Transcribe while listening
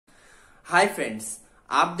Hi friends,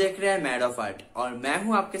 आप देख रहे हैं मैड ऑफ आर्ट और मैं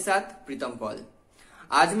हूं आपके साथ प्रीतम पॉल।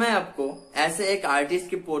 आज मैं आपको ऐसे एक आर्टिस्ट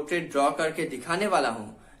की पोर्ट्रेट ड्रॉ करके दिखाने वाला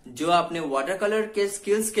हूं जो अपने वाटर कलर के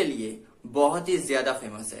स्किल्स के लिए बहुत ही ज्यादा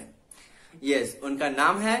फेमस है। यस, उनका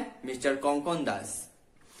नाम है मिस्टर KanGkan दास।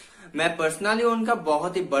 मैं पर्सनली उनका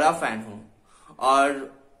बहुत ही बड़ा फैन हूं और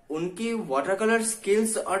उनकी वाटर कलर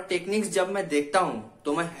स्किल्स और टेक्निक्स जब मैं देखता हूं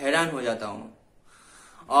तो मैं हैरान हो जाता हूं।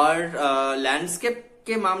 और लैंडस्केप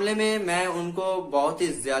के मामले में मैं उनको बहुत ही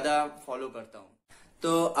ज्यादा फॉलो करता हूं।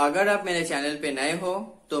 तो अगर आप मेरे चैनल पे नए हो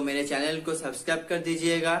तो मेरे चैनल को सब्सक्राइब कर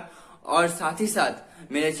दीजिएगा और साथ ही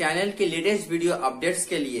साथ मेरे चैनल की लेटेस्ट वीडियो अपडेट्स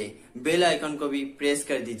के लिए बेल आइकन को भी प्रेस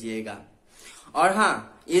कर दीजिएगा। और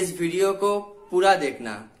हाँ, इस वीडियो को पूरा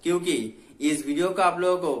देखना क्योंकि इस वीडियो का आप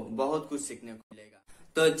लोगों को बहुत कुछ सीखने को मिलेगा।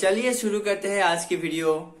 तो चलिए शुरू करते हैं आज की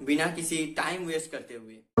वीडियो बिना किसी टाइम वेस्ट करते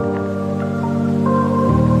हुए।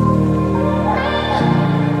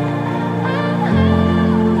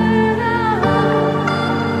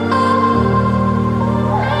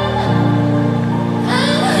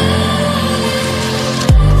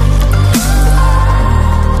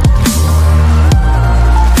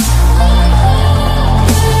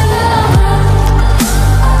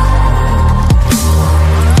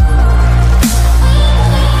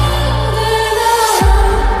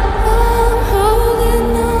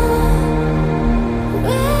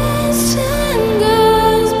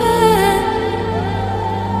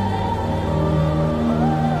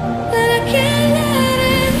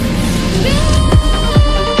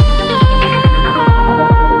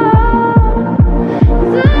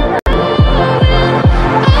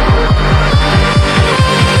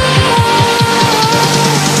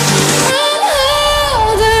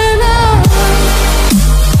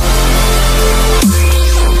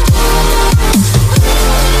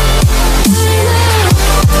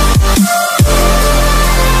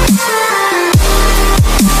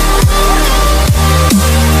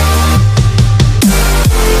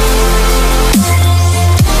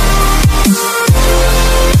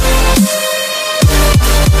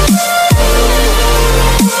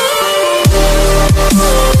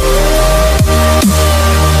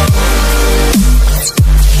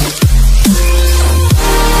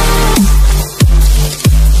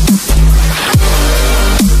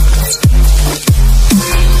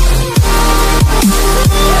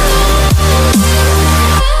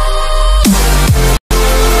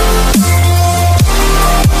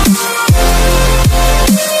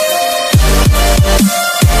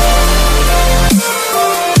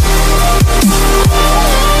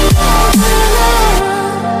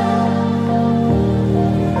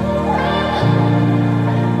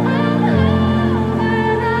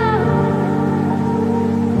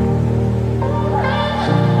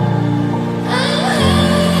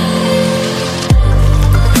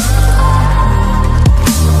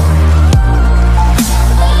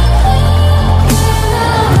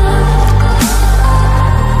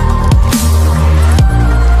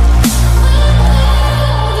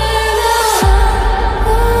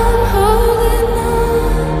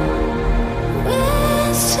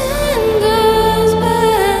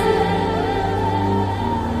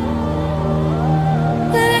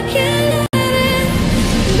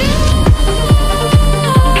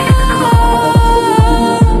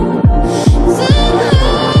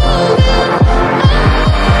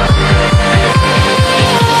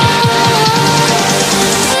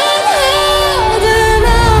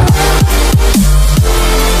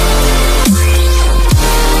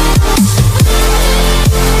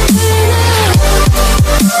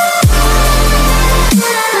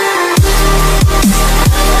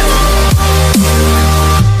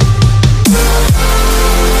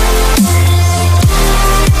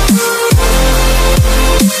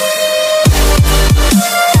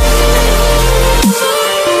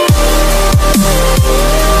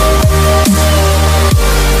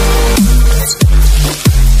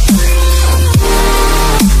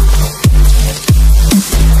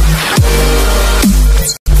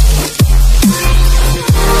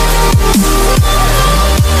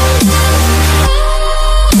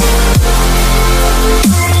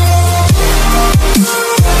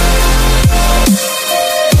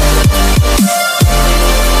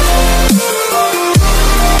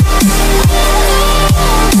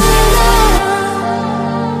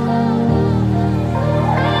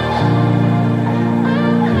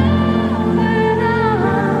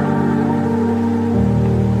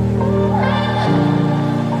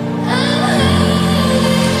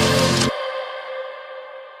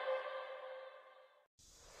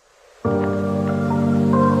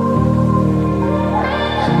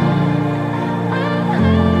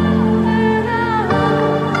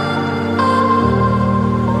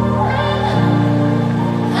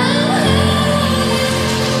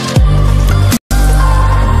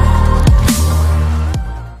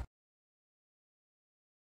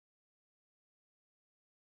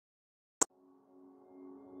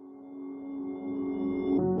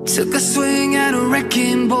 Took a swing at a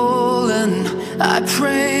wrecking ball and I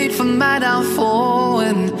prayed for my downfall,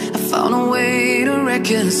 and I found a way to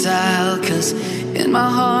reconcile, 'cause in my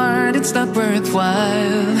heart it's not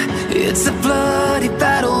worthwhile. It's a bloody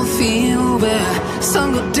battlefield where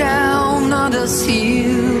some go down, others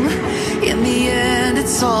heal. In the end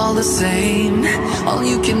it's all the same. All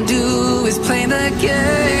you can do is play the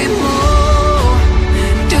game. Oh,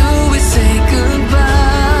 do we say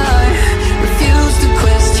goodbye? Refuse to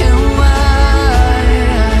question why.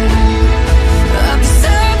 I'm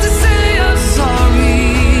sad to say I'm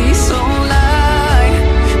sorry, so lie.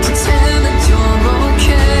 Pretend that you're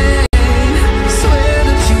okay. Swear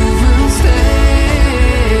that you will stay.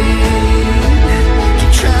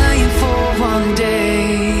 Keep trying for one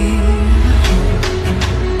day.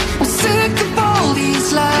 I'm sick of all these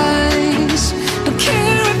lies. Don't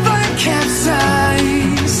care if I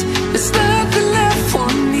capsize. There's nothing left for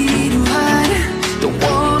me to hide. Don't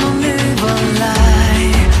wanna live a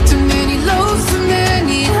lie. Too many lows, too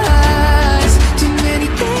many highs. Too many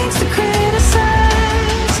things to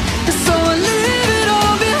criticize. And so I leave it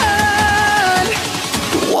all behind.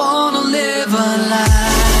 Don't wanna live a lie.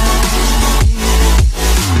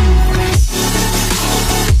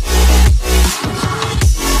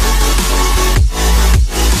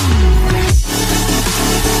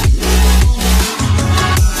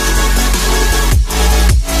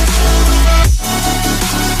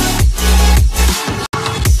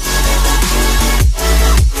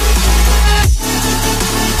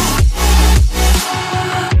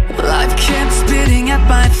 Life kept spitting at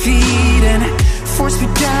my feet and forced me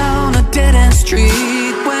down a dead-end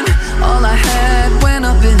street, when all I had went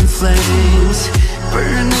up in flames,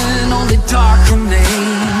 burning only dark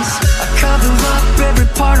remains. I cover up every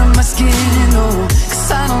part of my skin, oh,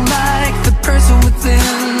 'cause I don't like the person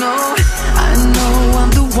within. Oh, I know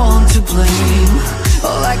I'm the one to blame.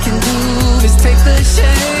 All I can do is take the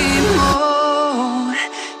shame. Oh,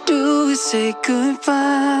 do we say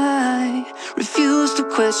goodbye? Refuse to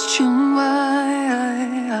question why.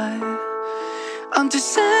 I'm too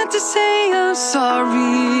sad to say I'm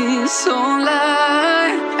sorry, so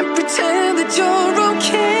lie and pretend that you're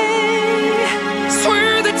okay.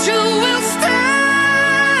 Swear that you will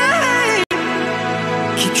stay.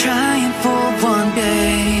 Keep trying for one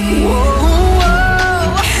day. Whoa,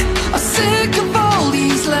 I'm sick of all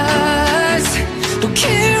these lies. Don't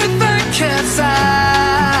care if I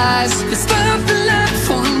capsize. There's nothing left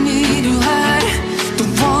for me to hide.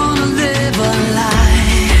 Don't wanna live a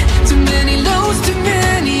lie. Too many lows, too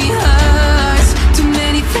many highs. Too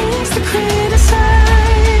many things to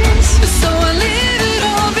criticize. So I leave it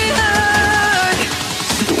all behind.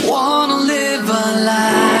 Don't wanna live a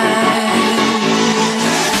lie.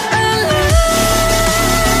 A lie.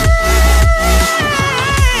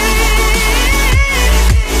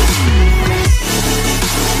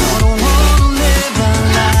 Don't wanna live a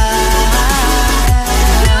lie.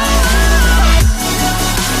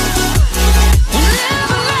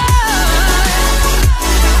 Live a lie.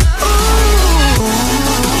 Ooh,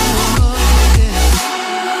 yeah.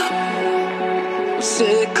 I'm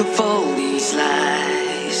sick of all these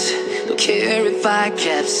lies. Don't care if I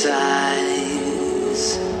capsize.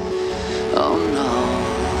 Oh no.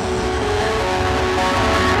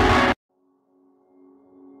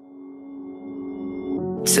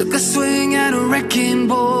 Took a swing at a wrecking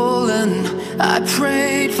ball and I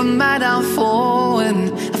prayed for my downfall,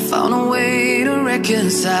 and I found a way to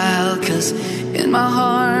reconcile, 'cause in my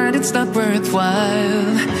heart it's not worthwhile.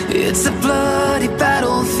 It's a bloody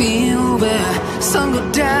battlefield where some go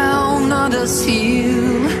down, others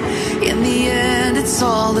heal. In the end it's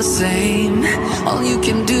all the same. All you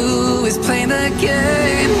can do is play the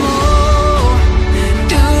game. Oh,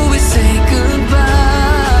 do we say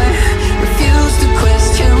goodbye? Refuse to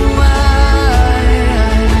question why.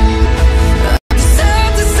 I'm sad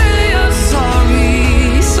to say I'm sorry,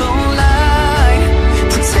 so lie.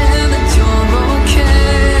 Pretend that you're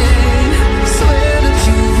okay. Swear that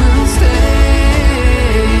you will stay.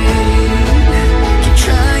 Keep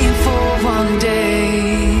trying for one day.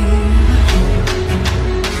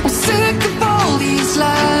 I'm sick of all these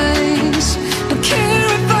lies. Don't care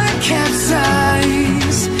if I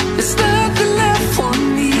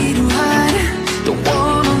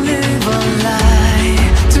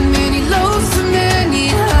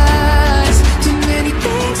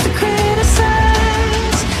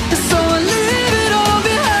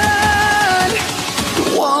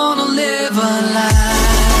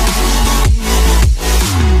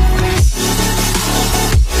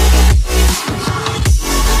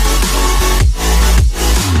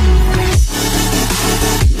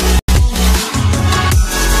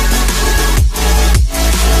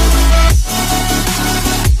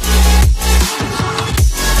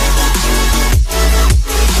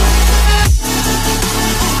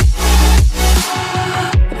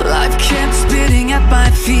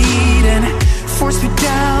feet and forced me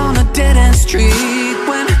down a dead-end street,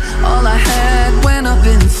 when all I had went up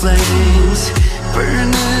in flames,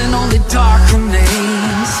 burning only dark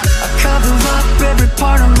remains. I cover up every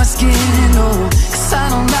part of my skin, oh, 'cause I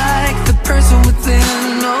don't like the person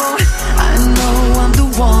within, oh. I know I'm the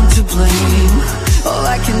one to blame. All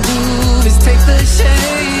I can do is take the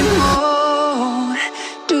shame, oh.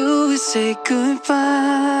 Do we say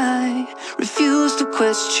goodbye? Refuse to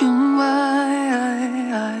question why.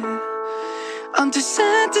 I'm too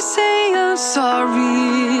sad to say I'm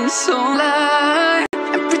sorry, so lie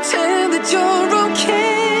and pretend that you're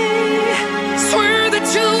okay. Swear that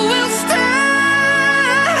you will stay.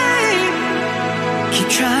 Keep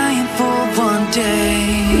trying for one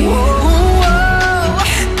day. Whoa,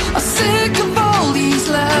 I'm sick of all these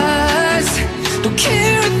lies. Don't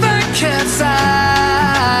care if I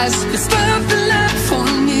capsize. There's nothing left for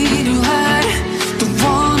me to hide. Don't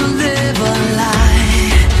wanna live a lie.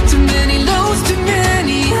 Too many lows, too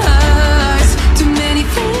many highs, too many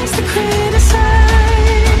things to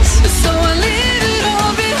criticize. So I leave it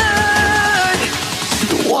all behind.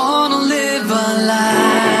 Don't wanna live a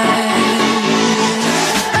lie.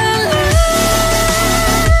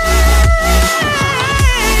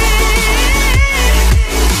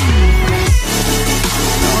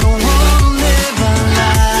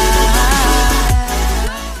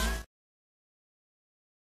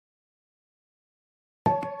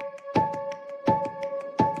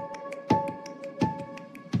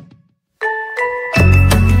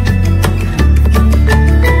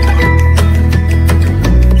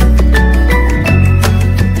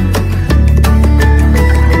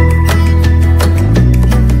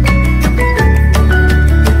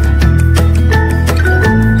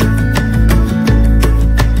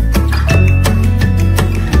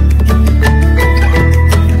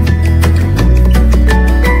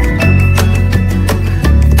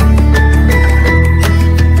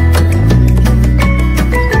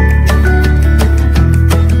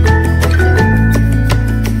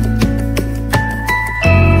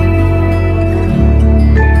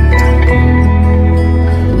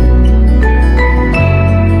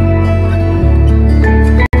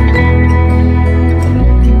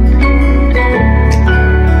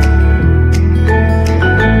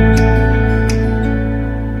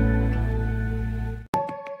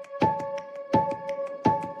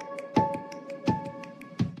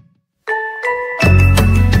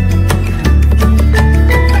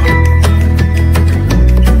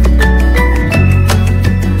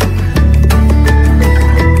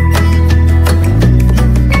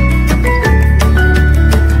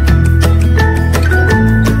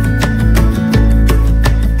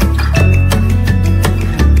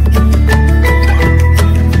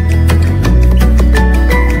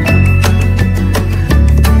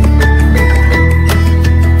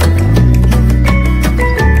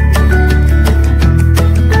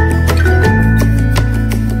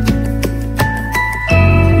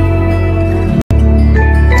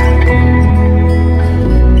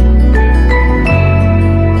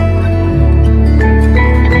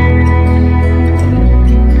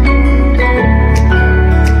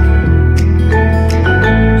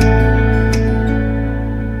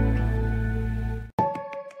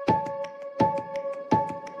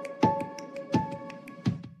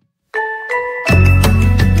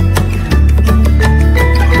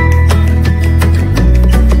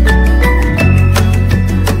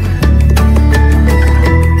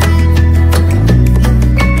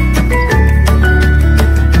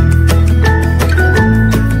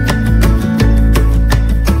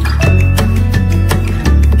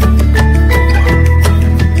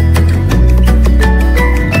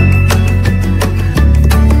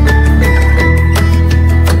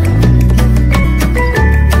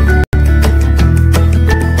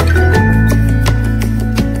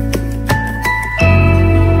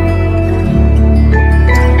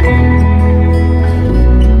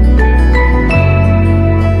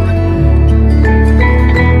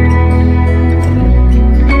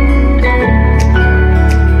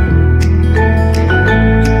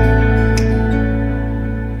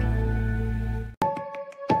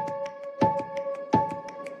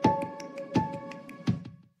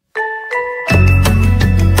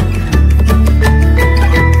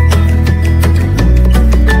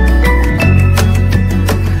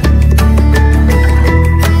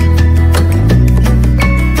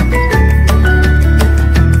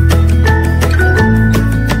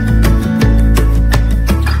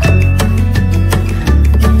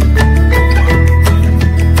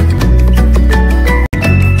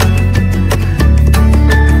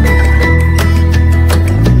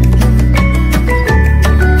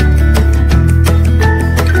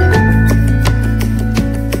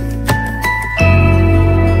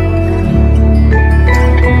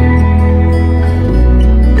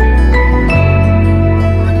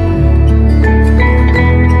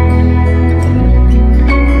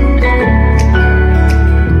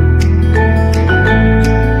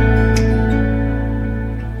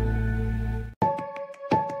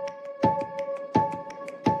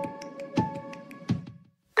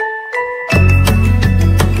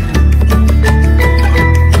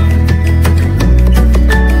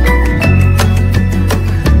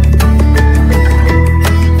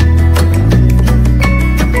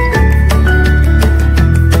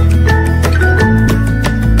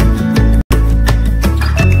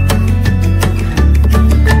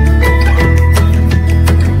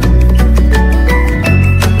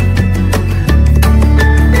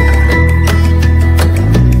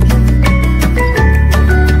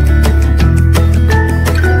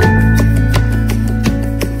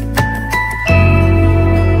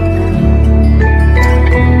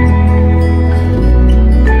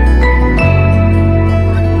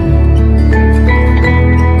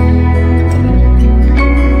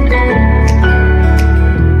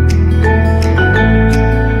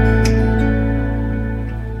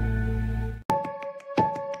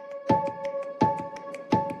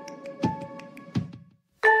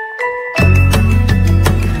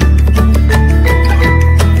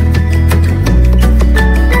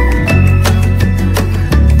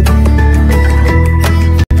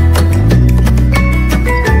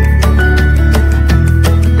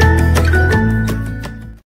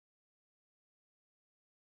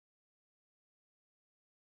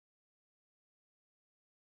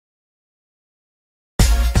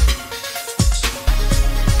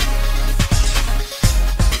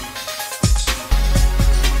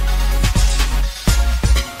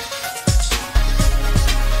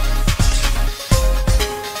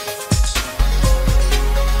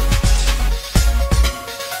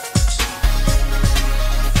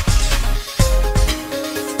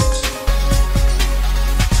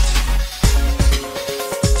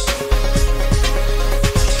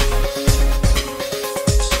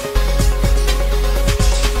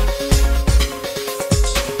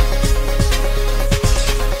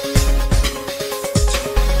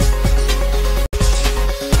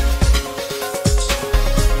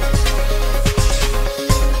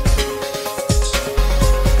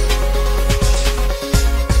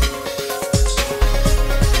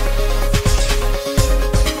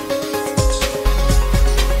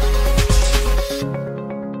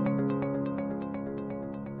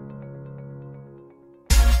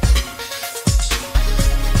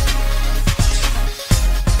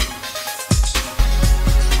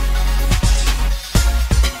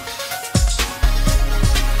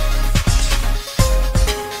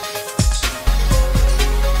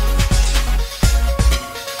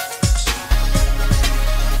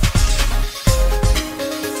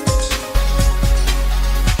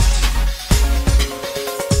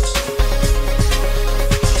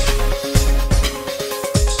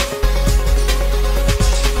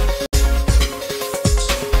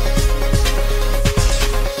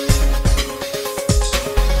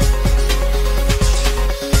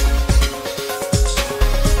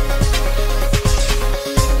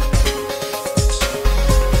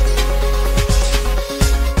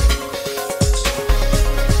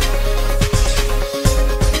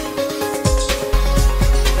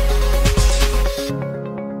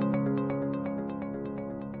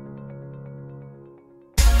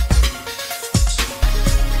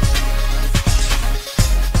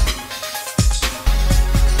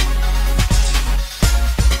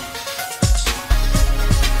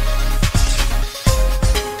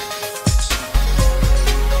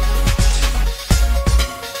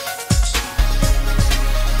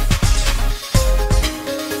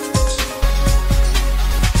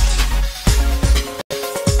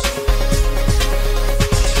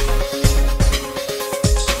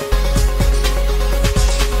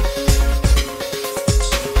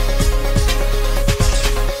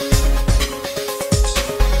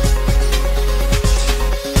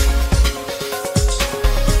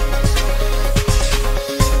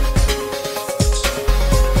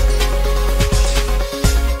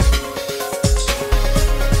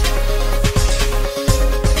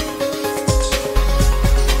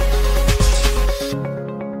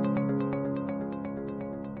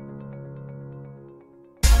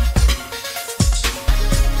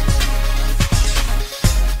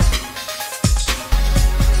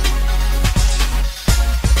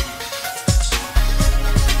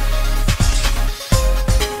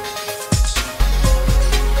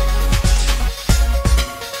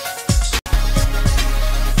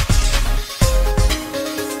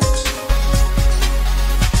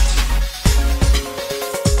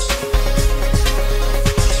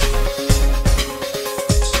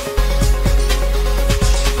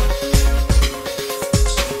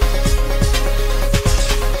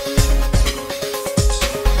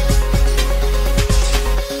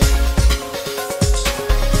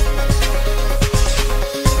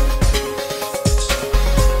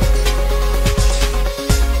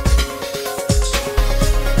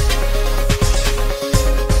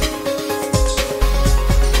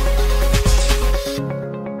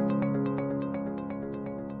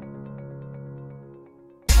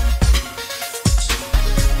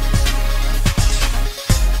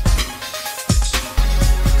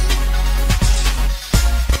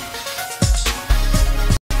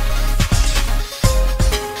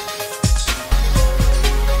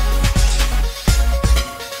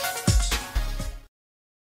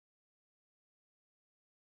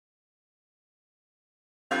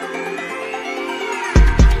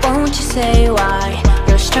 Won't you say why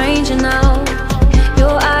you're a stranger now?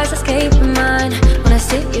 Your eyes escaping mine when I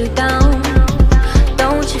sit you down.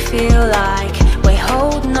 Don't you feel like we're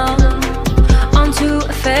holding on onto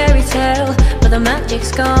a fairy tale, but the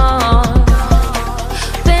magic's gone?